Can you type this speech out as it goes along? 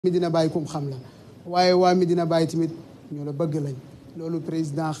Medina Baye kum xam la waaye waa Medina Baye tamit ñoo la bëgg lañ loolu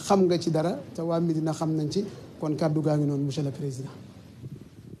président xam nga ci dara te waa Medina xam nañ ci kon kàddu gaa ngi noonu monsieur le président.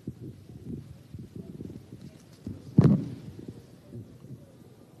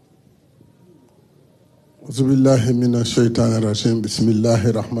 auzu billahi mina shaytaani rajim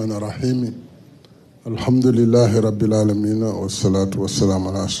bismillahi rahmaani rahim alhamdulillahi rabbil alamin wasalaatu wasalaamu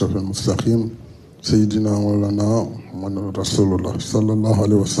ala ashrafil mustaqim Seydina Mawlana Muhammad Rasulullah sallallahu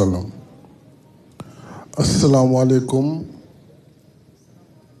alayhi wa sallam. Asalaamualeykum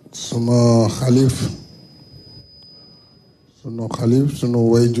sunu xalif sunu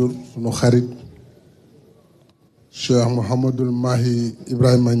wayjur sunu xarit Cheikh Mouhamadul Mahi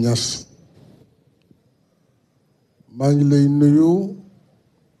Ibrahima Niass maa ngi lay nuyu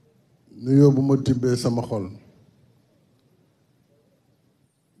bu ma tibbee sama xol.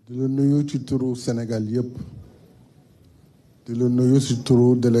 di la nuyu ci turu Sénégal yëpp di la nuyu ci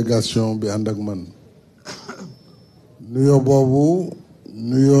turu délégation bi ànd ak man nuyoo boobu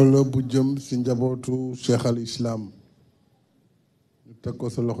nuyoo la bu jëm ci njabootu Cheikh al Islam ñu teg ko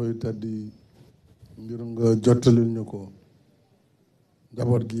sa loxo yu tedd yi ngir nga jottalil ñu ko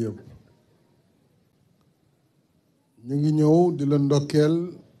njaboot gi yëpp. ñu ngi ñëw di la ndokkeel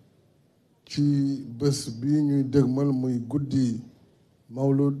ci bés bi ñuy dégmal muy guddi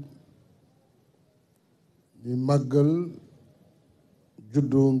mawlud ñuy màggal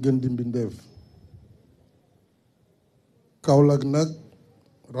juddu ngeen di mbindeef. Kaolack nag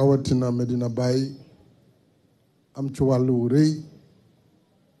rawatina Medina Baye am ci wàllu wu rëy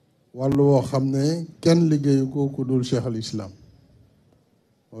wàllu woo xam ne kenn liggéeyu ko ku dul Cheikh al Islam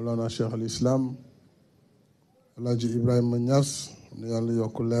Mawlana Cheikh al Islam Alaaji Ibrahima Niass nu yàlla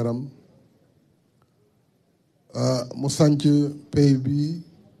yokk leeram mu sanc pays bi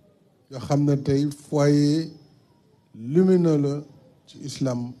nga xam ne tey foyer lumineux la ci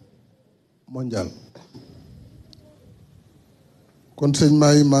islam mondial. kon sëñ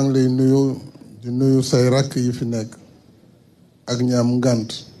Mahi maa ngi lay nuyu di nuyu say rakk yi fi nekk ak ñaam ngànt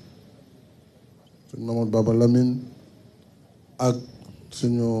sëñ Mamadou Baba Lamine ak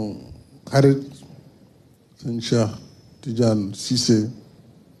suñu xarit sëñ Cheikh Tidiane Cissé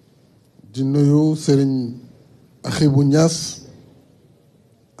di nuyu Serigne Axibu Niass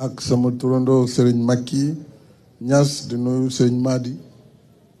ak sama turandoo Serigne Macky Niass di nuyu sëñ Madi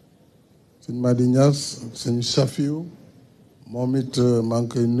Niass sëñ Safiou moom it maa ngi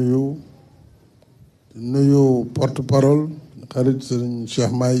koy nuyu di nuyu porte parole xarit Serigne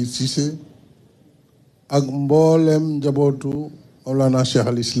Cheikh Mahi Cissé ak mboolem njabootu Mawlana Cheikh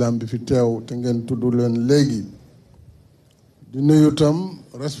al Islam bi fi teew te ngeen tudd leen léegi. di nuyu tam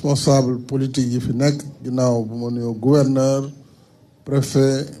responsable politique yi fi nekk ginnaaw bu ma nuyoo gouverneur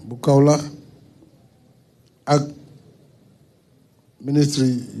préfet bu Kaolack ak ministre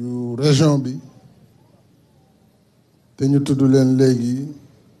yu région bi te ñu tudd leen léegi.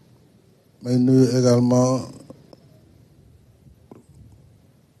 may nuyu également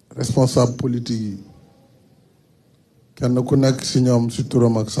responsable politique yi kenn ku nekk ci ñoom ci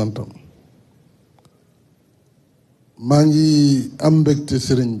turam ak santam. maa ngi am mbégte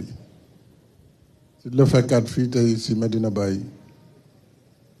sëriñ bi ci la fekkaat fii tey ci Medina Baye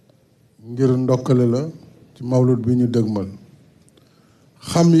ngir ndokkale la ci mawlud bi ñu dëgmal.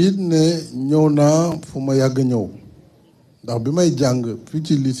 xam it ne ñëw naa fu ma yàgg ñëw ndax bi may jàng fii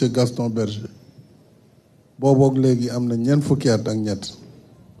ci lycée Gaston Berger boobook léegi am na ñeent fukki at ak ñett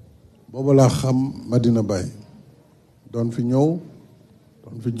booba laa xam Medina Baye doon fi ñëw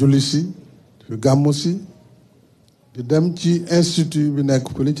doon fi julli si fi gàmmu si di dem ci institut bi nekk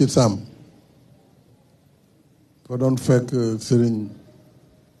fële ci Sàmm fa doon fekk sëriñ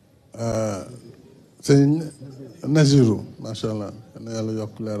Naziru macha allah na yàlla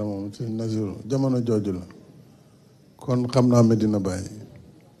yokk leeram moom sëriñ Naziru jamono jooju la kon xam naa Medina Baye.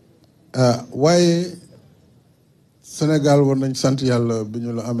 waaye Sénégal war nañ sant yàlla bi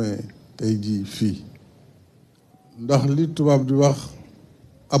ñu la amee tey jii fii ndax li tubaab di wax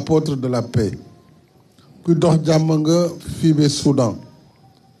apôtre de la paix kuy dox jàmm nga fii ba Soudan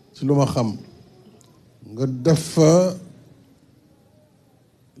ci lu ma xam nga def fa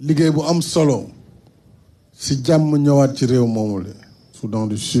liggéey bu am solo si jàmm ñëwaat ci réew moomu la Soudan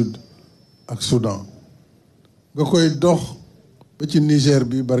du Sud ak Soudan nga koy dox ba ci Niger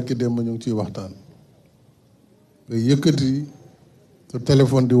bi barki démb ñu ngi ciy waxtaan nga yëkkati sa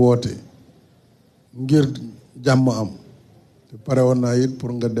téléphone di woote ngir jàmm am te pare woon naa it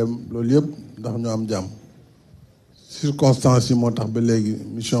pour nga dem loolu yëpp ndax ñu am jàmm circonstances yi moo tax ba léegi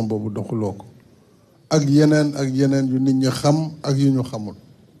mission boobu doxuloo ko ak yeneen yu nit ñi xam ak yu ñu xamul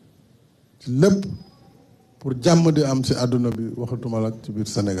ci lépp pour jàmm di am ci àdduna bi waxatuma la ci biir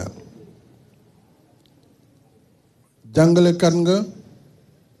Sénégal jàngalekat nga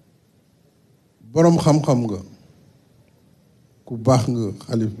boroom xam-xam nga ku baax nga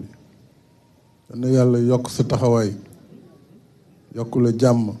xalif bi dana yàlla yokk sa taxawaay yokk la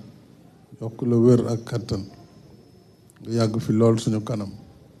jàmm yokk la wér ak kattan nga yàgg fi lool suñu kanam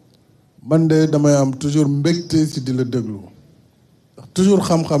man de damay am toujours mbégte ci di la déglu ndax toujours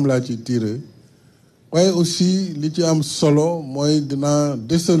xam-xam laa ci tiire waaye aussi li ci am solo mooy dinaa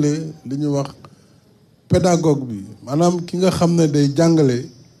déceler li ñuy wax pédagogue bi maanaam ki nga xam ne day jàngale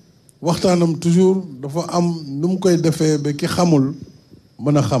waxtaanam toujours dafa am nu mu koy defee ba ki xamul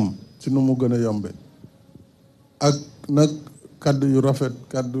mën a xam ci nu mu gën a yombe ak nag kàddu yu rafet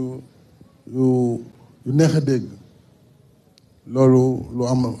kàddu yu neex a dégg loolu lu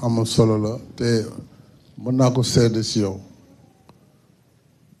am solo la te mën naa ko seede ci yow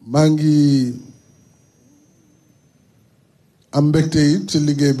maa ngi am mbégte it ci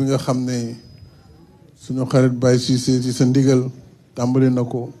liggéey bi nga xam ne suñu xarit Baye Cissé ci sa ndigal tàmbali na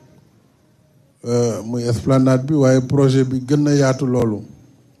ko muy esplanade bi waaye projet bi gën na yaatu loolu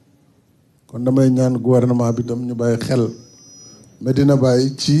kon damay ñaan gouvernement bi tam ñu bàyyi xel Medina Baye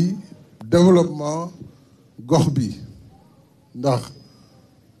ci développement gox bi ndax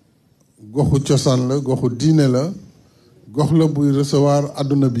goxu cosaan la goxu diine la gox la buy recevoir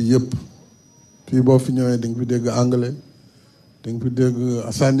àdduna bi yëpp fii boo fi ñëwee di nga fi dégg anglais di nga fi dégg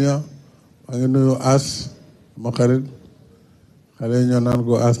asania maa ngi nuyu as ma xarit xale yi ñoo naan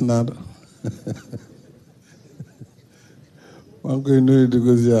ko as naar maa ngi koy nuyu di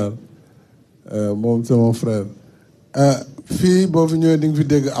ko ziar moom sama frère fii boo fi ñëwee di nga fi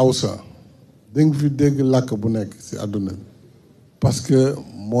dégg awsa di nga fi dégg làkk bu nekk ci àdduna bi parce que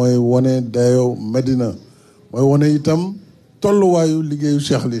mooy wane dayoo Medina mooy wane itam tolluwaayu liggéeyu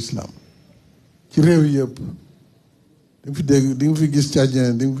Cheikh al Islam ci réew yëpp di nga fi dégg di nga fi gis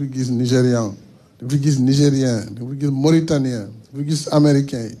tchadien di nga fi gis nigérian di nga fi gis nigérien di nga fi gis mauritanien di nga fi gis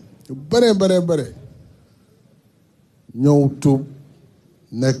américain yi yu bare ñëw tuub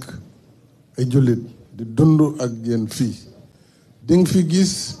nekk ay jullit di dund ak yéen fii di nga fi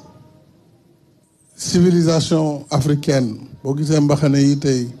gis civilisation africaine boo gisee mbaxane yi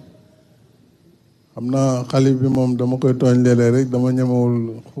tey xam naa xale bi moom dama koy tooñ léeg-léeg rek dama ñemewul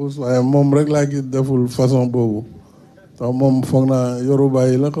xuus waaye moom rek laa gis deful façon boobu tax moom foog naa yoruba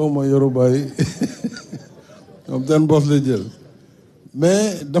yi la xaw ma yoruba yi moom seen bos la jël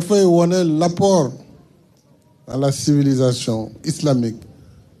mais dafay wone l'apport à la civilisation islamique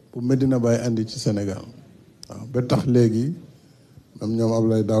bu Medina Baye andi ci Sénégal waaw ba tax léegi même ñoom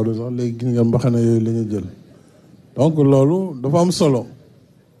Abdoulaye Daouda sax léegi gis nga mbaxane yooyu la ñu jël donc loolu dafa am solo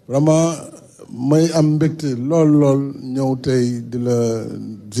vraiment may am mbégte lool ñëw tey di la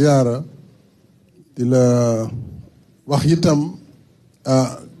ziara di la wax itam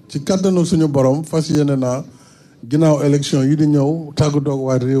ci kàttanu suñu borom fas yéene naa ginnaaw élection yi di ñëw tàggatoog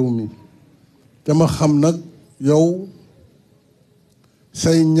waa réew mi dama xam nag yow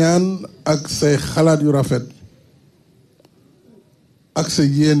say ñaan ak say xalaat yu rafet ak sa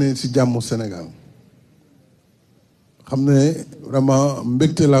yéene ci jàmmu Sénégal xam ne vraiment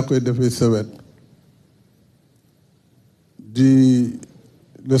mbégte laa koy defee sa wet di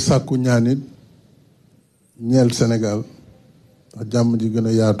le sàkku ñaanit ñeel Sénégal ndax jàmm ji gën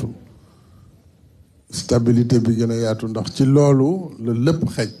a yaatu stabilité bi gën a yaatu ndax ci loolu la lépp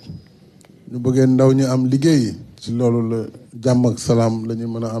xej ñu bëggee ndaw ñi am liggéey ci loolu la jàmm ak salaam la ñu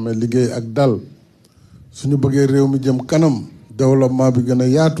mën a amee liggéey ak dal suñu bëggee réew mi jëm kanam développement bi gën a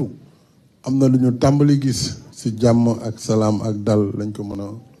yaatu am na lu ñu tàmbali gis ci jàmm ak salaam ak dal lañ ko mën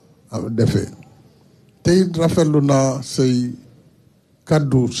a defee te it rafetlu naa say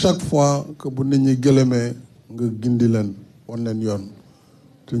kàddu chaque fois que bu nit ñi gëlëmee nga gindi leen wan leen yoon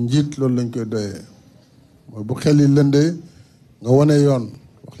te njiit loolu lañ koy doyee mooy bu xel yi lëndee nga wane yoon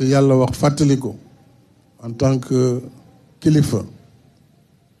wax li yàlla wax fàttali ko en tant que kilifa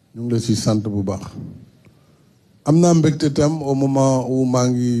ñu ngi la ci sant bu baax am naa mbégte tam au moment où maa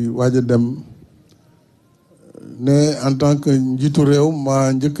ngi waaj a dem ne en tant que njiitu réew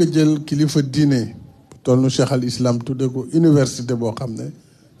maa njëkk a jël kilifa diine toll nu Cheikh al Islam tudde ko université boo xam ne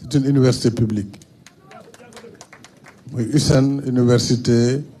c'est une université publique muy USSEN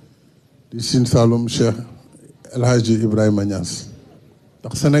université du Sine Saloum Cheikh El Hadji Ibrahima Niass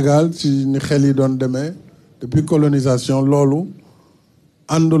ndax Sénégal ci ni xel yi doon demee depuis colonisation loolu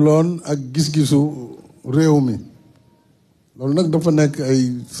ànduloon ak gis-gisu réew mi loolu nag dafa nekk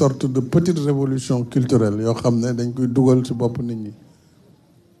ay sorte de petite révolution culturelle yoo xam ne dañ koy dugal ci bopp nit ñi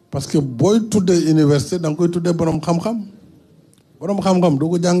parce que booy tuddee université da nga koy tuddee boroom xam-xam boroom xam-xam du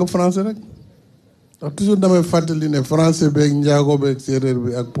ko jàng français rek ndax toujours damay fàttali ne français beeg njaago beeg séeréer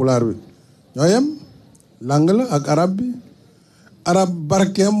bi ak pulaar bi ñoo yem langue la ak arab bi. arab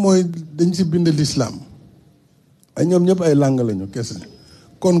barkeem mooy dañ ci bind l'islam ay ñoom ñëpp ay langue lañu kese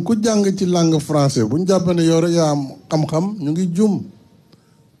kon ku jàng ci langue français bu ñu jàppee ne yow rek yaa am xam-xam ñu ngi jum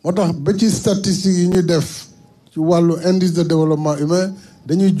moo tax ba ci statistiques yi ñu def ci wàllu indice de développement humain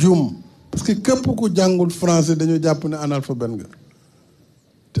dañuy jum parce que képp ku jàngul français dañu jàpp ne analphabète nga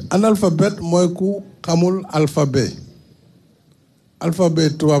te analphabète mooy ku xamul alphabet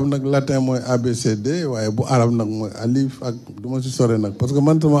alphabet tubaab nag latin mooy ABCD waaye bu arab nag mooy alif ak du ma si sore nag parce que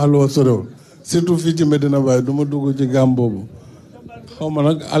man sama àlluwa sorewul surtout fii ci Medina Baye du ma dugg ci gàm boobu xaw ma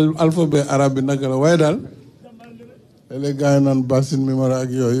nag alphabet arabe bi naka la waaye daal léeg-léeg gars yi naan basin numéro ak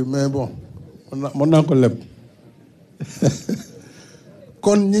yooyu mais bon mën naa ko leb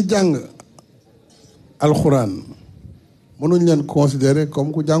kon ñi jàng alxuraan mënuñ leen considérer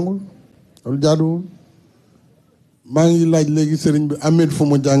comme ku jàngul loolu jaaduwul maa ngi laaj léegi sëriñ bi amit fu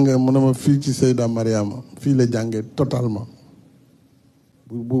mu jàngee mu ne ma fii ci Seyda Mariama fii la jàngee totalement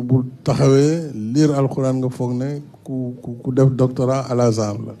bu taxawee lire alxuraan nga foog ne ku def doctorat à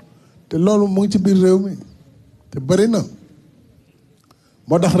l'Azhar la te loolu mu ngi ci biir réew mi te bëri na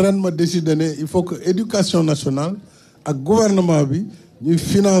moo tax ren ma décidé ne il faut que éducation nationale ak gouvernement bi ñuy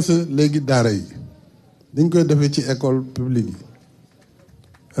financer léegi daara yi dañ koy defee ci école publique yi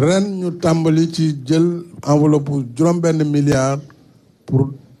ren ñu tàmbali ci jël enveloppe juróom-benn milliard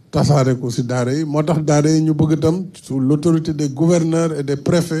pour tasaare ko si daara yi moo tax daara yi ñu bëgg itam sous l'autorité des gouverneurs et des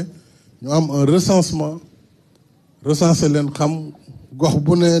préfets ñu am un recensement recenser leen xam gox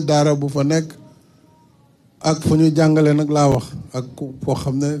bu ne daara bu fa nekk ak fu ñuy jàngale nag laa wax ak foo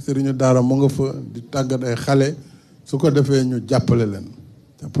xam ne sëriñu daara mu nga fa di tàggat ay xale su ko defee ñu jàppale leen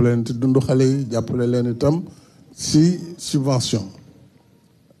ci dundu xale yi jàppale leen itam si subvention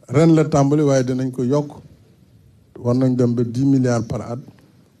ren la tàmbali waaye dinañ ko yokk war nañ dem ba 10 milliards par at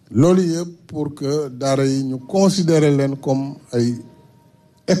loolu yëpp pour que daara yi ñu considérer leen comme ay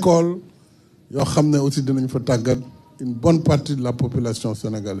école yoo xam ne aussi dinañ fa tàggat une bonne partie de la population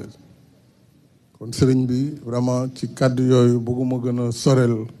sénégalaise kon sëriñ bi vraiment ci kàddu yooyu bëgguma gën a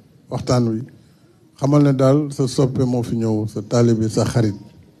sorel waxtaan wi xamal ne daal sa soppe moo fi ñëw sa taalibe sa xarit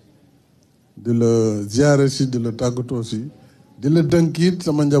di la ziare si di la tàggatoo si di la dënkiit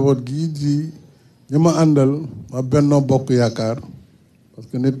sama njaboot gi di ñi ma àndal ma Benno Bokk Yaakaar parce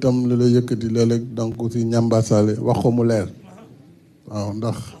que nit tam li la yëkkati léeg-léeg donc si ñambasaale wax ko mu leer waaw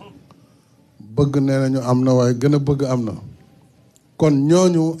ndax bëgg nee nañu am na waaye gën a bëgg am na kon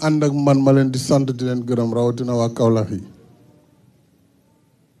ñooñu ànd ak man ma leen di sant di leen gërëm rawatina waa Kaolack yi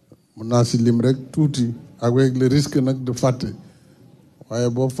mun naa si lim rek tuuti avec le risque nag de fàtte waaye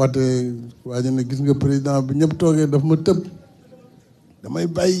boo fàttee waa ji ne gis nga président bi ñëpp toogee daf ma tëb damay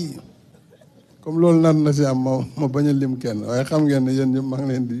bàyyi comme loolu naan na si am ma bañ a lim kenn waaye xam ngeen ne yéen ñëpp maa ngi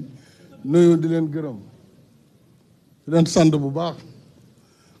leen di nuyu di leen gërëm di leen sant bu baax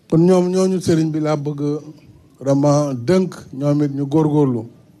kon ñoom ñooñu sëriñ bi laa bëgg vraiment dënk ñoom it ñu góorgóorlu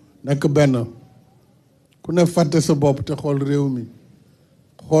nekk benn ku ne fàtte sa bopp te xool réew mi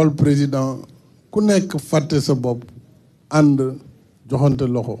xool président ku nekk fàtte sa bopp ànd joxante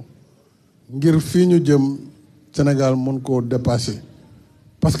loxo ngir fii ñu jëm Sénégal mun koo dépasser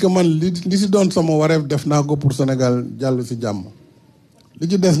parce que man li si doon sama wareef def naa ko pour Sénégal jàll si jàmm li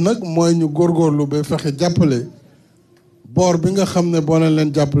ci des nag mooy ñu góorgóorlu ba fexe jàppale boor bi nga xam ne boo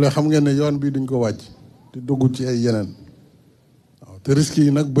leen jàppale xam ngeen ne yoon bii duñ ko wàcc te dugg ci ay yeneen waaw te risques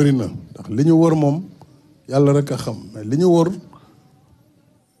yi nag bëri na ndax li ñu wër moom yàlla rek a xam mais li ñu wër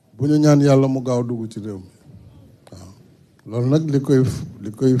bu ñu ñaan yàlla mu gaaw dugg ci réew mi waaw loolu nag li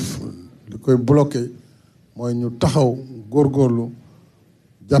koy bloqué mooy ñu taxaw góorgóorlu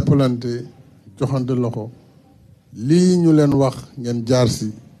jàppalante joxante loxo lii ñu leen wax ngeen jaar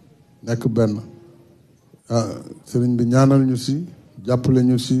si nekk benn sëriñ bi ñaanal ñu si jàppale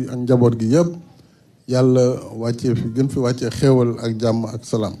ñu si ak njaboot gi yëpp yàlla wàccee fi gën fi wàccee xéewal ak jàmm ak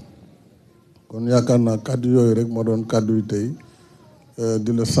salaam kon yaakaar naa kàddu yooyu rek moo doon kàddu yi tey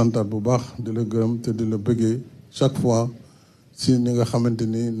di la santaat bu baax di la gërëm te di la bëggee chaque fois si ni nga xamante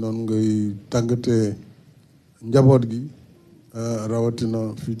ni noonu ngay tàggatee njaboot gi rawatina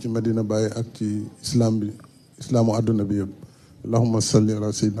fii ci Medina Baye ak ci islam bi islaamu àdduna bi yëpp allahumma salli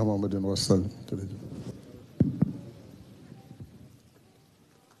ala sayyidina muhammadin wa sallim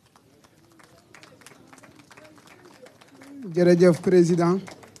jërëjëf président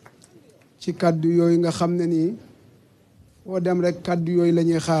ci kàddu yooyu nga xam ne nii foo dem rek kàddu yooyu la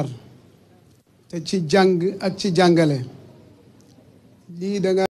ñuy xaar te ci jàng ak ci jàngale lii da nga